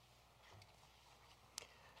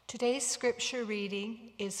Today's scripture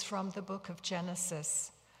reading is from the book of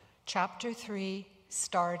Genesis, chapter 3,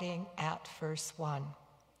 starting at verse 1.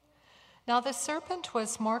 Now the serpent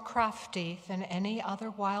was more crafty than any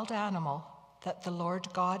other wild animal that the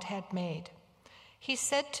Lord God had made. He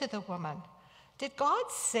said to the woman, "Did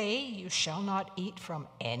God say you shall not eat from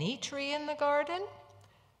any tree in the garden?"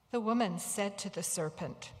 The woman said to the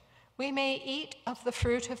serpent, "We may eat of the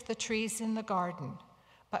fruit of the trees in the garden."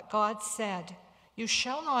 But God said, "You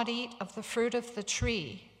shall not eat of the fruit of the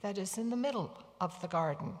tree that is in the middle of the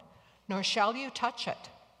garden, nor shall you touch it,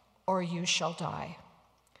 or you shall die."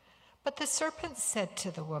 But the serpent said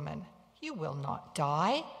to the woman, "You will not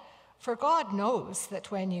die, for God knows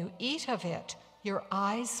that when you eat of it, your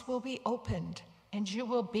eyes will be opened, and you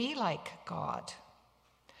will be like God,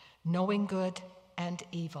 knowing good and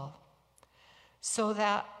evil." So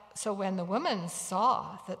when the woman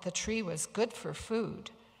saw that the tree was good for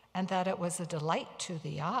food, and that it was a delight to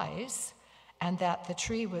the eyes, and that the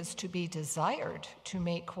tree was to be desired to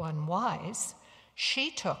make one wise,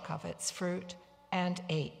 she took of its fruit and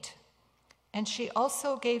ate. And she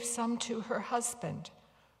also gave some to her husband,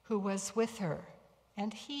 who was with her,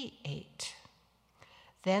 and he ate.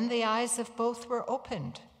 Then the eyes of both were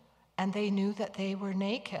opened, and they knew that they were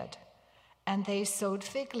naked, and they sewed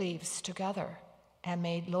fig leaves together and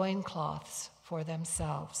made loincloths for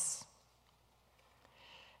themselves.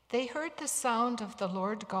 They heard the sound of the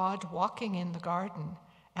Lord God walking in the garden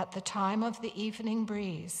at the time of the evening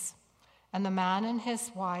breeze, and the man and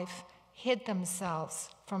his wife hid themselves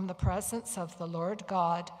from the presence of the Lord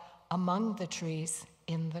God among the trees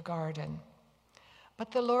in the garden.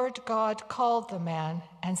 But the Lord God called the man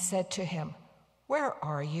and said to him, "Where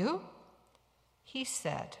are you?" He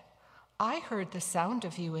said, "I heard the sound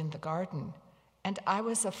of you in the garden, and I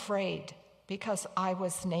was afraid because I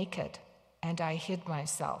was naked, and I hid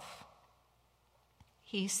myself."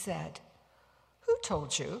 He said, "Who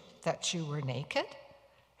told you that you were naked?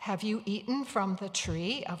 Have you eaten from the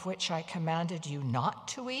tree of which I commanded you not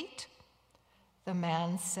to eat?" The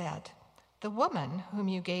man said, "The woman whom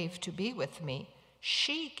you gave to be with me,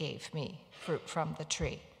 she gave me fruit from the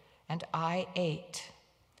tree, and I ate."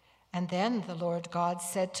 And then the Lord God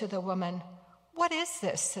said to the woman, "What is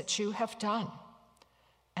this that you have done?"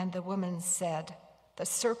 And the woman said, "The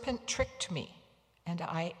serpent tricked me, and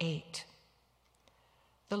I ate."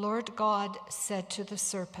 The Lord God said to the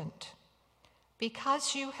serpent,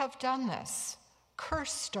 "Because you have done this,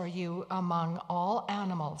 cursed are you among all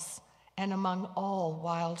animals and among all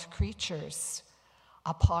wild creatures.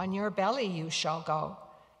 Upon your belly you shall go,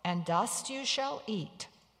 and dust you shall eat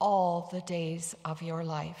all the days of your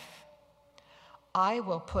life. I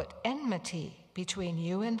will put enmity between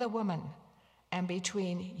you and the woman, and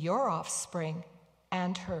between your offspring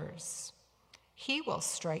and hers. He will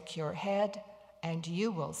strike your head, and you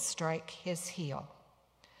will strike his heel."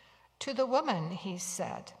 To the woman he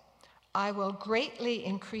said, "I will greatly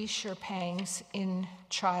increase your pangs in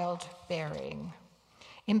childbearing.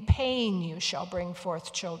 In pain you shall bring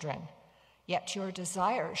forth children, yet your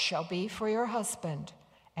desire shall be for your husband,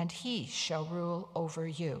 and he shall rule over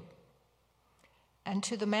you." And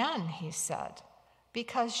to the man he said,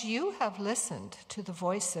 "Because you have listened to the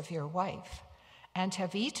voice of your wife, and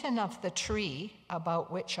have eaten of the tree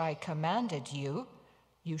about which I commanded you,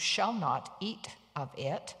 you shall not eat of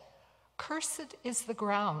it. Cursed is the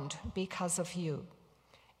ground because of you.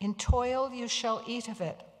 In toil you shall eat of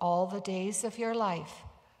it all the days of your life.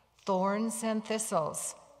 Thorns and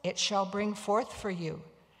thistles it shall bring forth for you,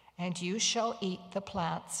 and you shall eat the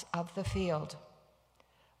plants of the field.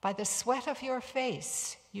 By the sweat of your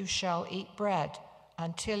face you shall eat bread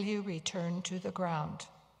until you return to the ground.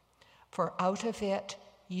 For out of it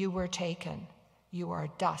you were taken. You are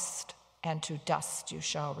dust, and to dust you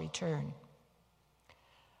shall return."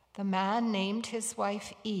 The man named his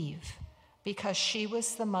wife Eve, because she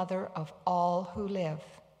was the mother of all who live.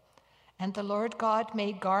 And the Lord God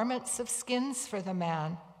made garments of skins for the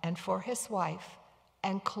man and for his wife,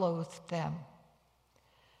 and clothed them.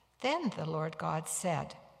 Then the Lord God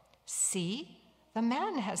said, "See, the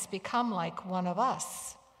man has become like one of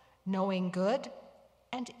us, knowing good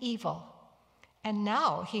and evil. And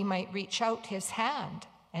now he might reach out his hand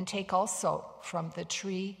and take also from the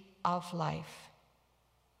tree of life,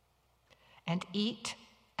 and eat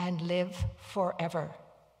and live forever."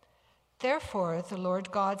 Therefore the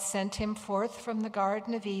Lord God sent him forth from the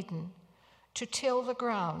Garden of Eden to till the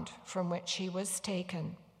ground from which he was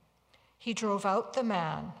taken. He drove out the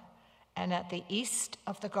man, and at the east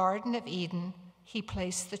of the Garden of Eden he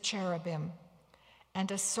placed the cherubim,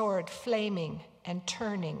 and a sword flaming and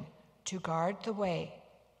turning to guard the way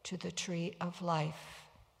to the tree of life.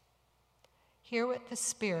 Hear what the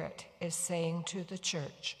Spirit is saying to the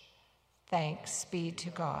church. Thanks be to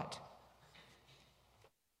God.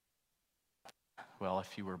 Well,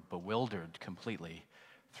 if you were bewildered completely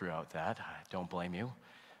throughout that, I don't blame you.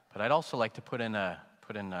 But I'd also like to put in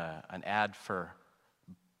an ad for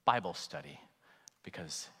Bible study,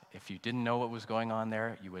 because if you didn't know what was going on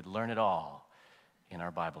there, you would learn it all in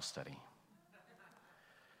our Bible study.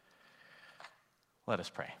 Let us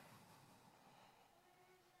pray.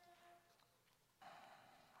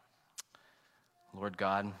 Lord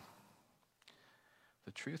God,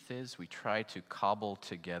 the truth is we try to cobble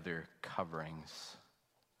together coverings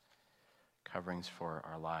for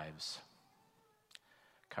our lives,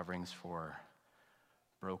 coverings for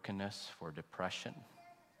brokenness, for depression,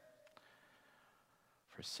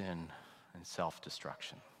 for sin and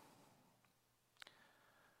self-destruction.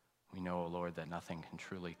 We know, Lord, that nothing can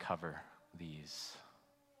truly cover these.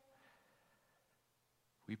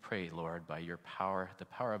 We pray, Lord, by your power, the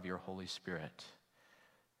power of your Holy Spirit,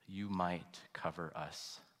 you might cover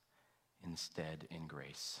us instead in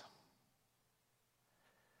grace,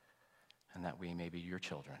 and that we may be your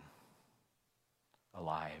children,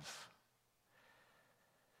 alive.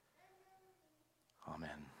 Amen.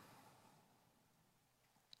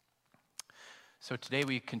 So today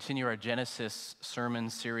we continue our Genesis sermon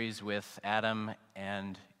series with Adam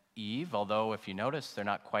and Eve, although if you notice, they're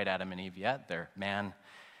not quite Adam and Eve yet. They're man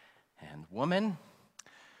and woman.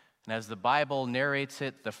 And as the Bible narrates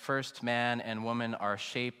it, the first man and woman are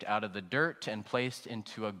shaped out of the dirt and placed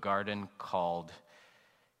into a garden called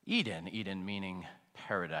Eden. Eden meaning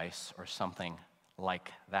paradise or something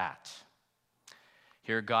like that.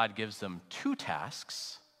 Here God gives them two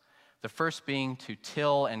tasks. The first being to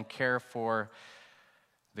till and care for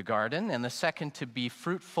the garden, and the second to be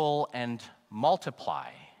fruitful and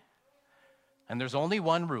multiply. And there's only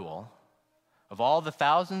one rule. Of all the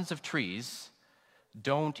thousands of trees,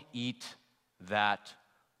 don't eat that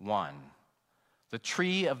one, the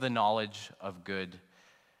tree of the knowledge of good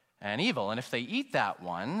and evil. And if they eat that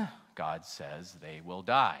one, God says they will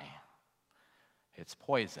die. It's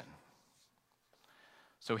poison.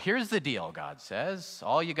 So here's the deal, God says.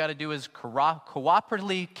 All you got to do is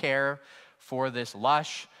cooperatively care for this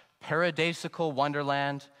lush, paradisical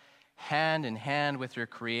wonderland, hand in hand with your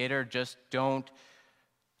Creator. Just don't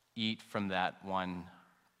eat from that one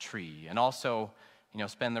tree. And also,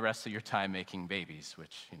 spend the rest of your time making babies,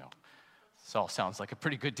 which, this all sounds like a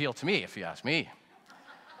pretty good deal to me, if you ask me.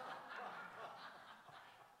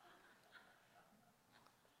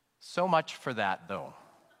 So much for that, though.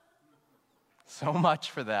 So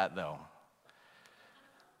much for that, though.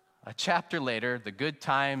 A chapter later, the good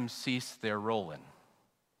times cease their rolling.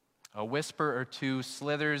 A whisper or two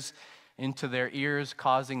slithers into their ears,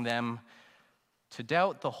 causing them to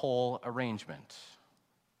doubt the whole arrangement.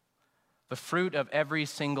 The fruit of every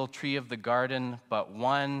single tree of the garden, but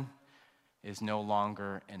one, is no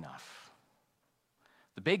longer enough.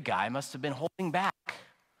 The big guy must have been holding back,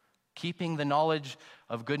 keeping the knowledge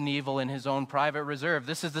of good and evil in his own private reserve.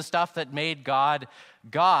 This is the stuff that made God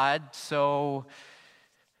God, so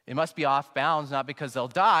it must be off bounds, not because they'll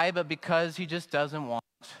die, but because he just doesn't want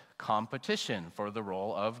competition for the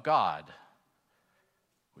role of God,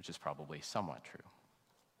 which is probably somewhat true.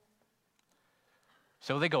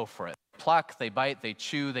 So they go for it. They pluck, they bite, they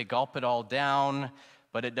chew, they gulp it all down,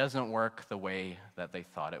 but it doesn't work the way that they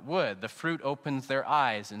thought it would. The fruit opens their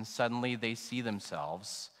eyes, and suddenly they see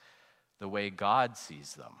themselves the way God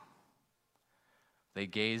sees them. They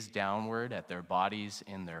gaze downward at their bodies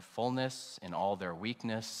in their fullness, in all their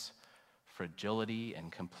weakness, fragility,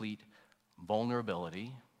 and complete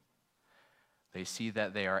vulnerability. They see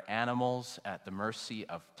that they are animals at the mercy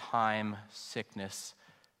of time, sickness,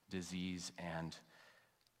 disease, and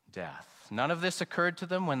death. None of this occurred to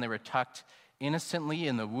them when they were tucked innocently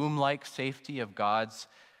in the womb-like safety of God's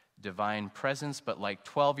divine presence, but like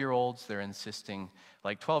 12-year-olds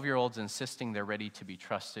insisting they're ready to be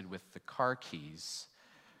trusted with the car keys,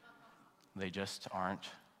 they just aren't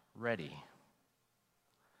ready.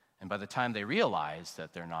 And by the time they realize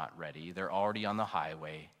that they're not ready, they're already on the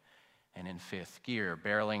highway and in fifth gear,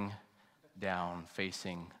 barreling down,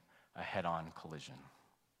 facing a head-on collision.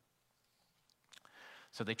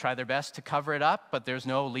 So they try their best to cover it up, but there's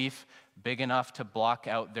no leaf big enough to block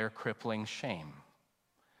out their crippling shame.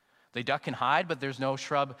 They duck and hide, but there's no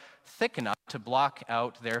shrub thick enough to block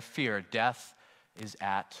out their fear. Death is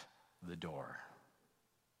at the door.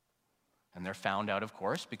 And they're found out, of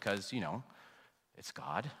course, because, it's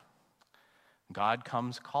God. God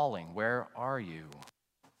comes calling, "Where are you?"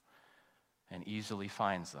 and easily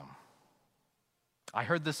finds them. "I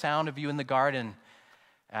heard the sound of you in the garden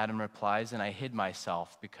Adam replies, "And I hid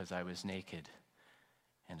myself because I was naked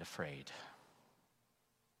and afraid."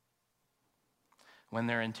 When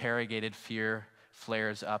they're interrogated, fear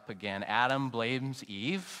flares up again. Adam blames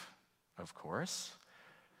Eve, of course.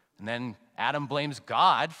 And then Adam blames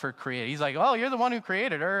God for creating. He's like, "Oh, you're the one who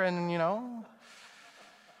created her," and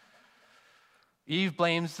Eve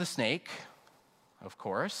blames the snake, of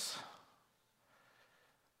course.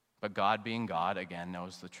 But God, being God, again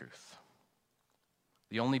knows the truth.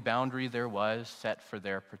 The only boundary there was set for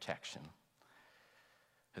their protection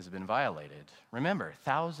has been violated. Remember,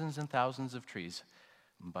 thousands and thousands of trees,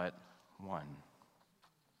 but one.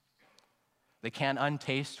 They can't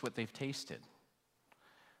untaste what they've tasted.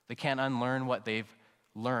 They can't unlearn what they've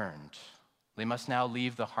learned. They must now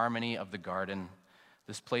leave the harmony of the garden,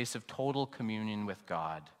 this place of total communion with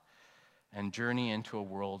God, and journey into a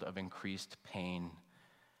world of increased pain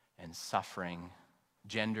and suffering,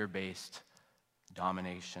 gender-based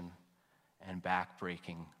domination, and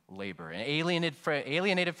backbreaking labor. And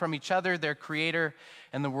alienated from each other, their creator,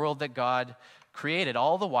 and the world that God created.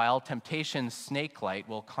 All the while, temptation, snake-like,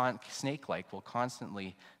 will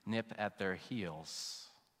constantly nip at their heels.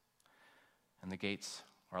 And the gates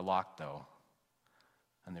are locked, though,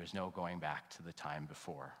 and there's no going back to the time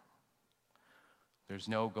before. There's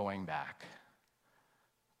no going back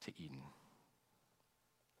to Eden.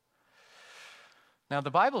 Now,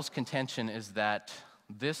 the Bible's contention is that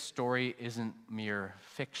this story isn't mere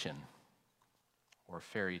fiction or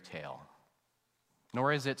fairy tale,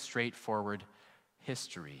 nor is it straightforward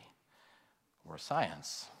history or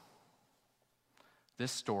science.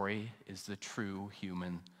 This story is the true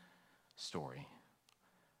human story,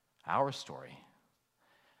 our story,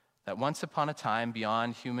 that once upon a time,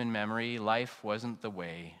 beyond human memory, life wasn't the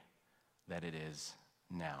way that it is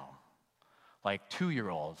now. Like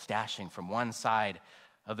 2-year-olds dashing from one side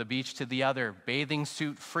of the beach to the other, bathing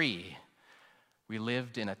suit free, we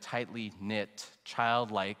lived in a tightly knit,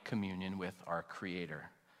 childlike communion with our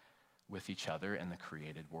Creator, with each other and the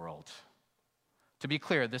created world. To be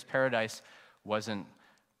clear, this paradise wasn't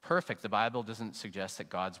perfect. The Bible doesn't suggest that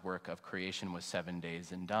God's work of creation was 7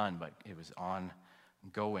 days and done, but it was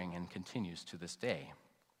ongoing and continues to this day.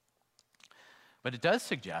 But it does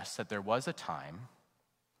suggest that there was a time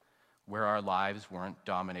where our lives weren't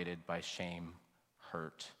dominated by shame,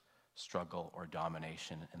 hurt, struggle, or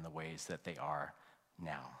domination in the ways that they are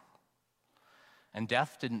now. And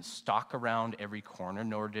death didn't stalk around every corner,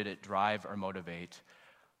 nor did it drive or motivate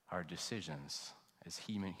our decisions as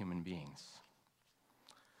human beings.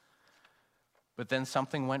 But then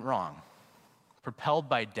something went wrong. Propelled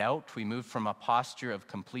by doubt, we moved from a posture of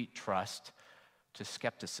complete trust to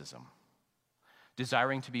skepticism.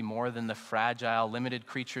 Desiring to be more than the fragile, limited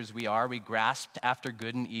creatures we are, we grasped after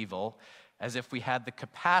good and evil as if we had the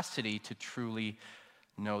capacity to truly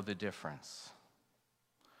know the difference.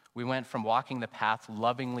 We went from walking the path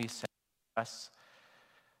lovingly set for us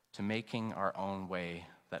to making our own way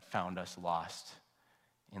that found us lost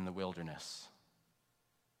in the wilderness,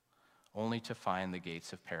 only to find the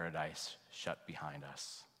gates of paradise shut behind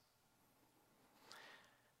us.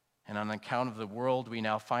 And on account of the world we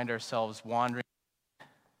now find ourselves wandering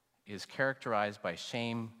is characterized by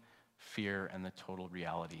shame, fear, and the total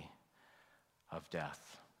reality of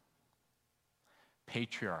death.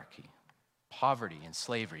 Patriarchy, poverty, and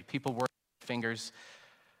slavery, people working their fingers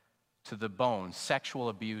to the bone, sexual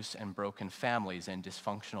abuse and broken families and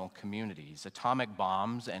dysfunctional communities, atomic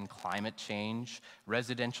bombs and climate change,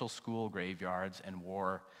 residential school graveyards and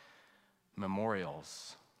war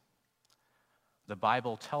memorials. The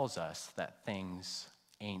Bible tells us that things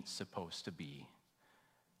ain't supposed to be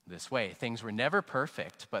this way. Things were never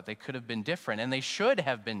perfect, but they could have been different, and they should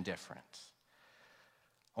have been different.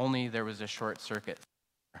 Only there was a short circuit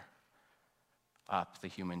up the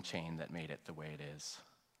human chain that made it the way it is,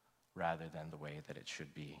 rather than the way that it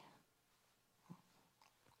should be.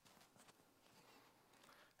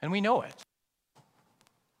 And we know it.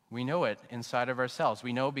 We know it inside of ourselves.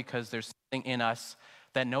 We know because there's something in us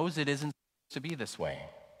that knows it isn't supposed to be this way.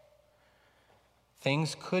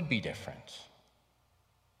 Things could be different.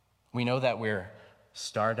 We know that we're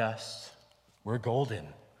stardust, we're golden,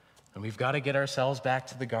 and we've got to get ourselves back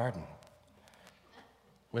to the garden.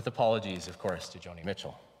 With apologies, of course, to Joni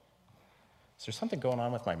Mitchell. Is there something going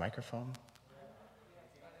on with my microphone?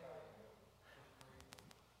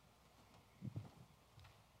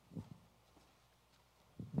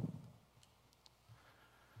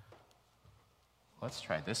 Let's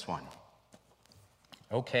try this one.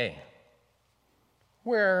 Okay.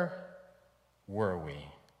 Where were we?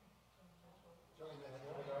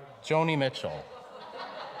 Joni Mitchell.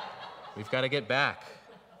 We've got to get back.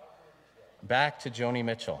 back to Joni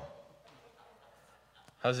Mitchell.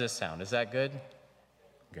 How's this sound? Is that good?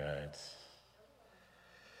 Good.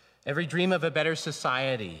 Every dream of a better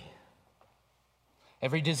society,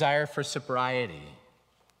 every desire for sobriety,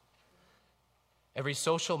 every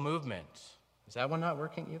social movement. Is that one not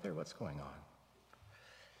working either? What's going on?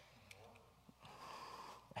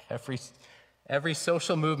 Every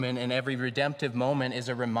social movement and every redemptive moment is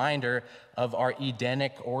a reminder of our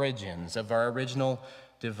Edenic origins, of our original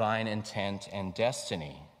divine intent and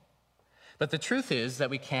destiny. But the truth is that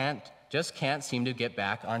we can't seem to get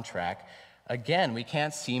back on track again. We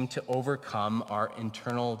can't seem to overcome our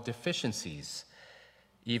internal deficiencies.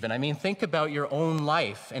 Even, think about your own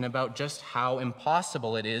life and about just how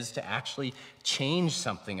impossible it is to actually change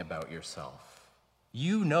something about yourself.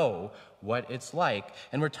 You know what it's like.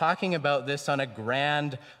 And we're talking about this on a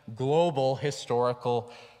grand, global,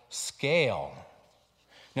 historical scale.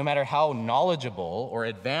 No matter how knowledgeable or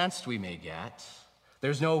advanced we may get,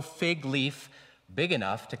 there's no fig leaf big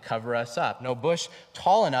enough to cover us up, no bush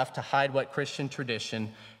tall enough to hide what Christian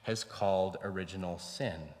tradition has called original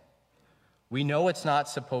sin. We know it's not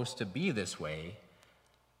supposed to be this way,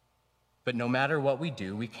 but no matter what we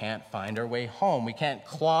do, we can't find our way home. We can't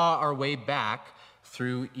claw our way back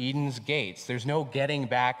through Eden's gates. There's no getting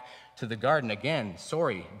back to the garden. Again,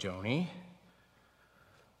 sorry, Joni.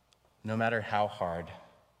 No matter how hard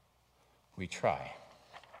we try.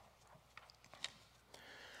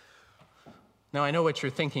 Now, I know what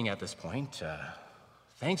you're thinking at this point.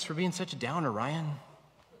 Thanks for being such a downer, Ryan.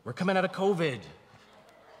 We're coming out of COVID.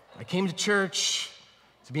 I came to church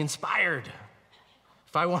to be inspired.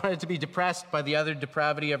 If I wanted to be depressed by the utter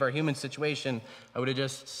depravity of our human situation, I would have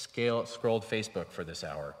just scrolled Facebook for this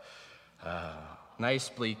hour. Nice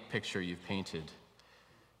bleak picture you've painted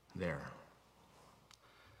there.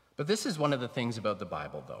 But this is one of the things about the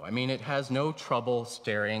Bible, though. It has no trouble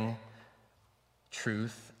staring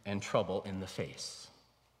truth and trouble in the face,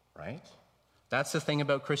 right? That's the thing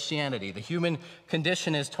about Christianity. The human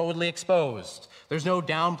condition is totally exposed. There's no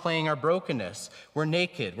downplaying our brokenness. We're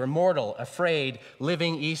naked, we're mortal, afraid,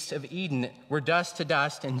 living east of Eden. We're dust to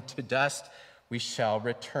dust, and to dust we shall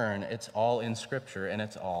return. It's all in Scripture, and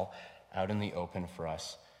it's all out in the open for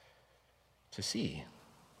us to see.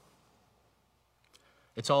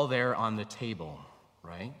 It's all there on the table,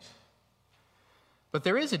 right? But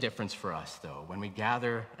there is a difference for us, though, when we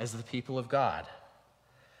gather as the people of God.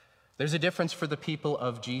 There's a difference for the people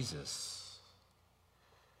of Jesus.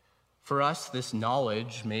 For us, this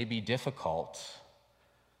knowledge may be difficult,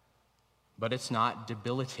 but it's not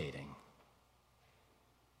debilitating,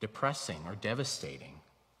 depressing, or devastating.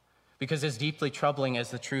 Because as deeply troubling as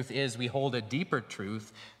the truth is, we hold a deeper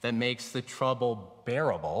truth that makes the trouble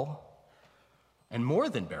bearable, and more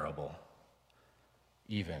than bearable,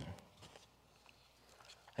 even.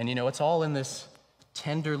 And it's all in this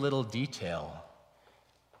tender little detail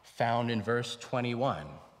found in verse 21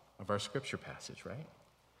 of our scripture passage, right?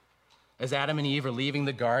 As Adam and Eve are leaving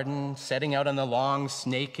the garden, setting out on the long,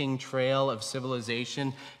 snaking trail of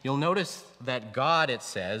civilization, you'll notice that God, it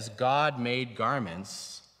says, God made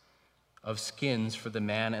garments of skins for the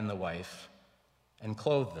man and the wife and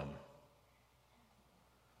clothed them.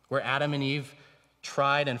 Where Adam and Eve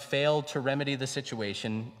tried and failed to remedy the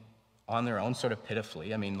situation on their own, sort of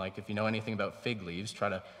pitifully. If you know anything about fig leaves, try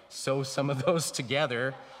to sew some of those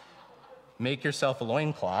together. Make yourself a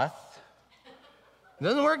loincloth. It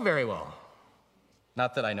doesn't work very well.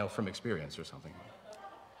 Not that I know from experience or something.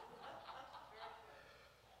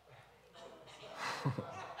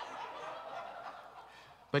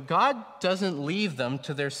 But God doesn't leave them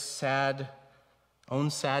to their own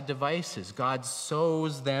sad devices. God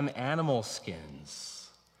sews them animal skins,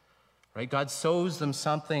 right? God sews them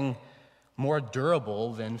something more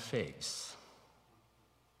durable than figs.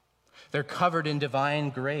 They're covered in divine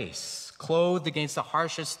grace, clothed against the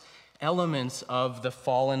harshest elements of the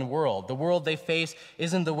fallen world. The world they face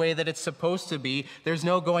isn't the way that it's supposed to be. There's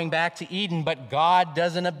no going back to Eden, but God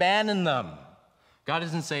doesn't abandon them. God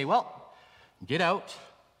doesn't say, well, get out,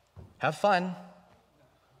 have fun.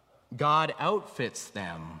 God outfits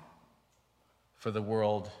them for the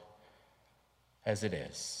world as it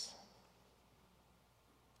is.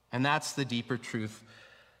 And that's the deeper truth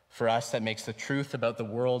for us that makes the truth about the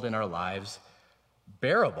world in our lives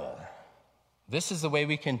bearable. This is the way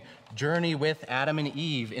we can journey with Adam and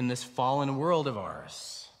Eve in this fallen world of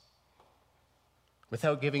ours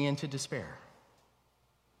without giving in to despair.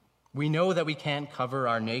 We know that we can't cover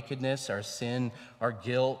our nakedness, our sin, our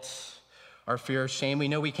guilt, our fear of shame. We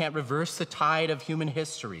know we can't reverse the tide of human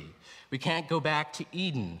history. We can't go back to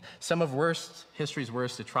Eden. Some of history's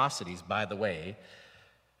worst atrocities, by the way,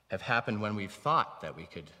 have happened when we've thought that we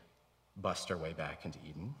could bust our way back into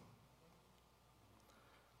Eden.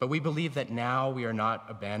 But we believe that now we are not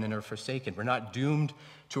abandoned or forsaken. We're not doomed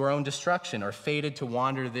to our own destruction or fated to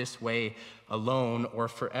wander this way alone or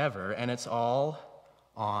forever. And it's all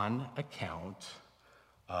on account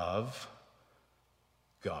of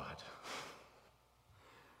God.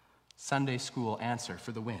 Sunday school answer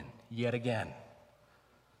for the win, yet again.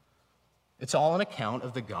 It's all on account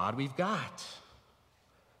of the God we've got.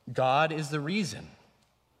 God is the reason.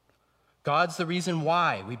 God's the reason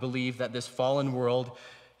why we believe that this fallen world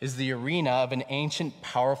is the arena of an ancient,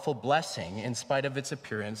 powerful blessing, in spite of its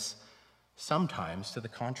appearance sometimes to the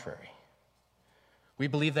contrary. We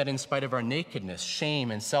believe that in spite of our nakedness, shame,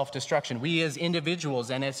 and self-destruction, we as individuals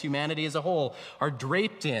and as humanity as a whole are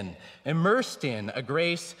draped in, immersed in a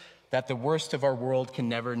grace that the worst of our world can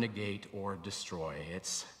never negate or destroy.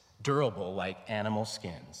 It's durable like animal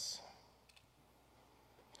skins.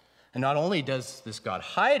 And not only does this God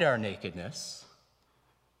hide our nakedness,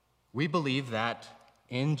 we believe that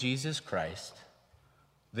in Jesus Christ,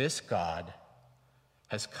 this God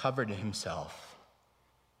has covered himself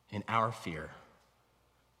in our fear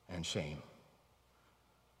and shame.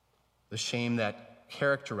 The shame that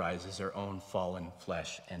characterizes our own fallen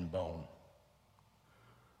flesh and bone.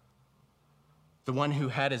 The one who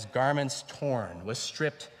had his garments torn, was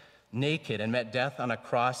stripped naked, and met death on a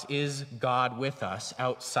cross is God with us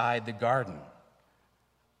outside the garden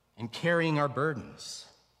and carrying our burdens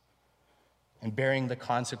and bearing the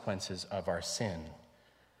consequences of our sin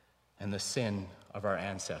and the sin of our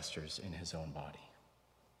ancestors in his own body.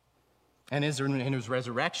 And in his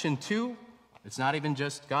resurrection, too, it's not even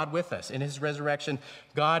just God with us. In his resurrection,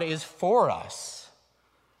 God is for us.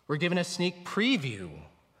 We're given a sneak preview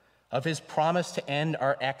of his promise to end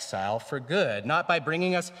our exile for good, not by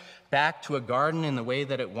bringing us back to a garden in the way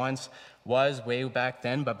that it once was way back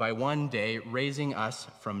then, but by one day raising us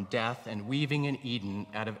from death and weaving an Eden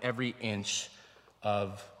out of every inch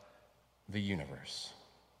of the universe.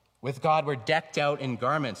 With God, we're decked out in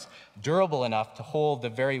garments durable enough to hold the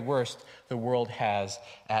very worst the world has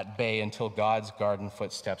at bay until God's garden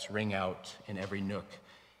footsteps ring out in every nook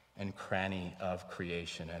and cranny of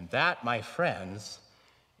creation. And that, my friends,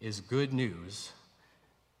 is good news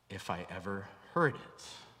if I ever heard it.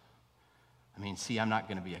 I mean, see, I'm not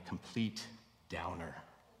going to be a complete downer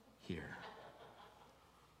here,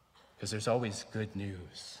 because there's always good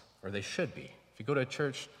news, or they should be. If you go to a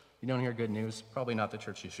church, you don't hear good news, probably not the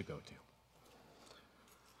church you should go to.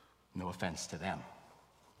 No offense to them.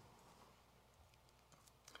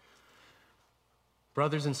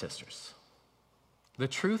 Brothers and sisters, the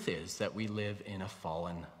truth is that we live in a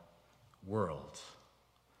fallen world.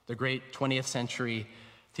 The great 20th century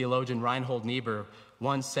theologian Reinhold Niebuhr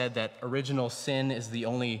once said that original sin is the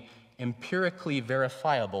only empirically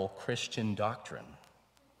verifiable Christian doctrine.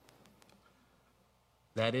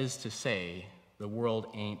 That is to say, the world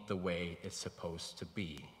ain't the way it's supposed to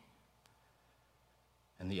be.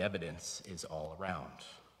 And the evidence is all around.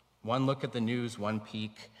 One look at the news, one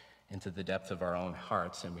peek into the depth of our own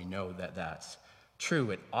hearts, and we know that that's true.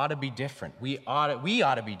 It ought to be different. We ought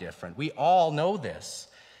to be different. We all know this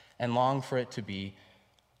and long for it to be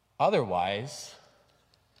otherwise.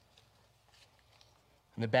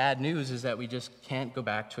 And the bad news is that we just can't go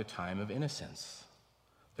back to a time of innocence.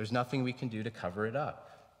 There's nothing we can do to cover it up.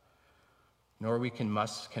 Nor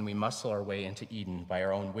can we muscle our way into Eden by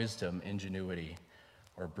our own wisdom, ingenuity,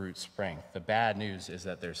 or brute strength. The bad news is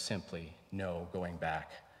that there's simply no going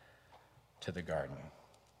back to the garden.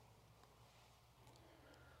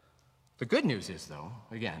 The good news is, though,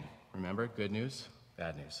 again, remember, good news,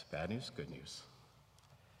 bad news, good news,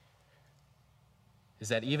 is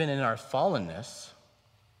that even in our fallenness,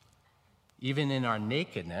 even in our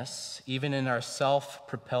nakedness, even in our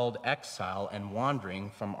self-propelled exile and wandering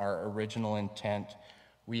from our original intent,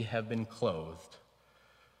 we have been clothed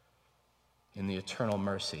in the eternal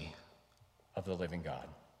mercy of the living God.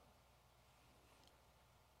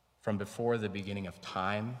 From before the beginning of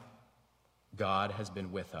time, God has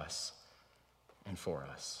been with us and for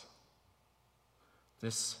us.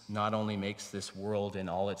 This not only makes this world in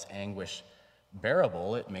all its anguish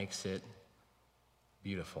bearable, it makes it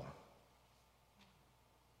beautiful.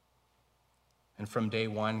 And from day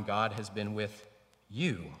one, God has been with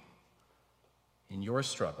you in your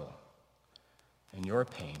struggle, in your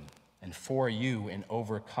pain, and for you in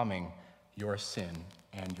overcoming your sin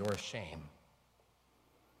and your shame.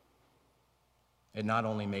 It not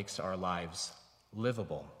only makes our lives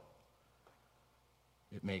livable,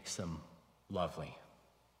 it makes them lovely.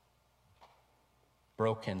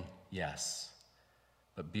 Broken, yes,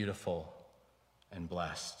 but beautiful and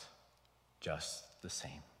blessed just the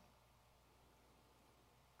same.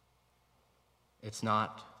 It's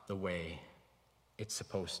not the way it's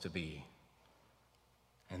supposed to be.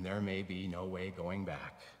 And there may be no way going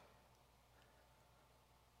back.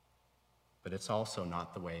 But it's also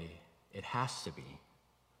not the way it has to be,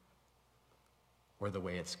 or the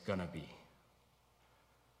way it's gonna be.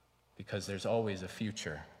 Because there's always a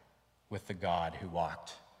future with the God who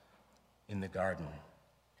walked in the garden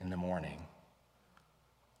in the morning.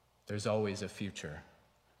 There's always a future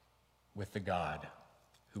with the God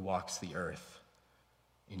who walks the earth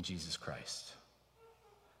in Jesus Christ.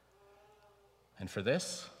 And for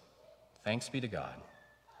this, thanks be to God.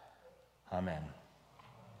 Amen.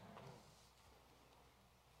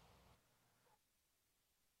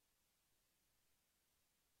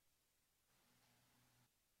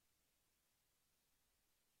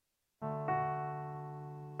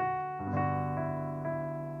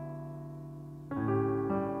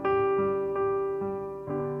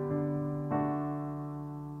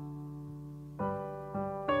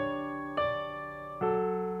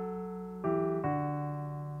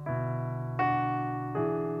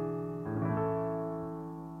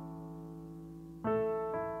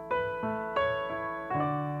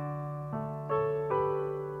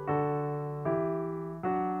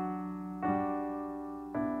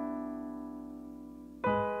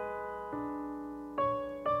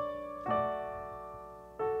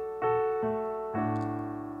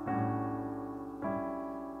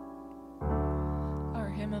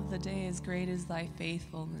 The day is great is thy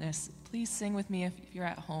faithfulness. Please sing with me if you're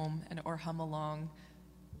at home or hum along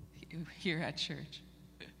here at church.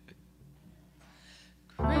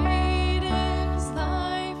 Great is thy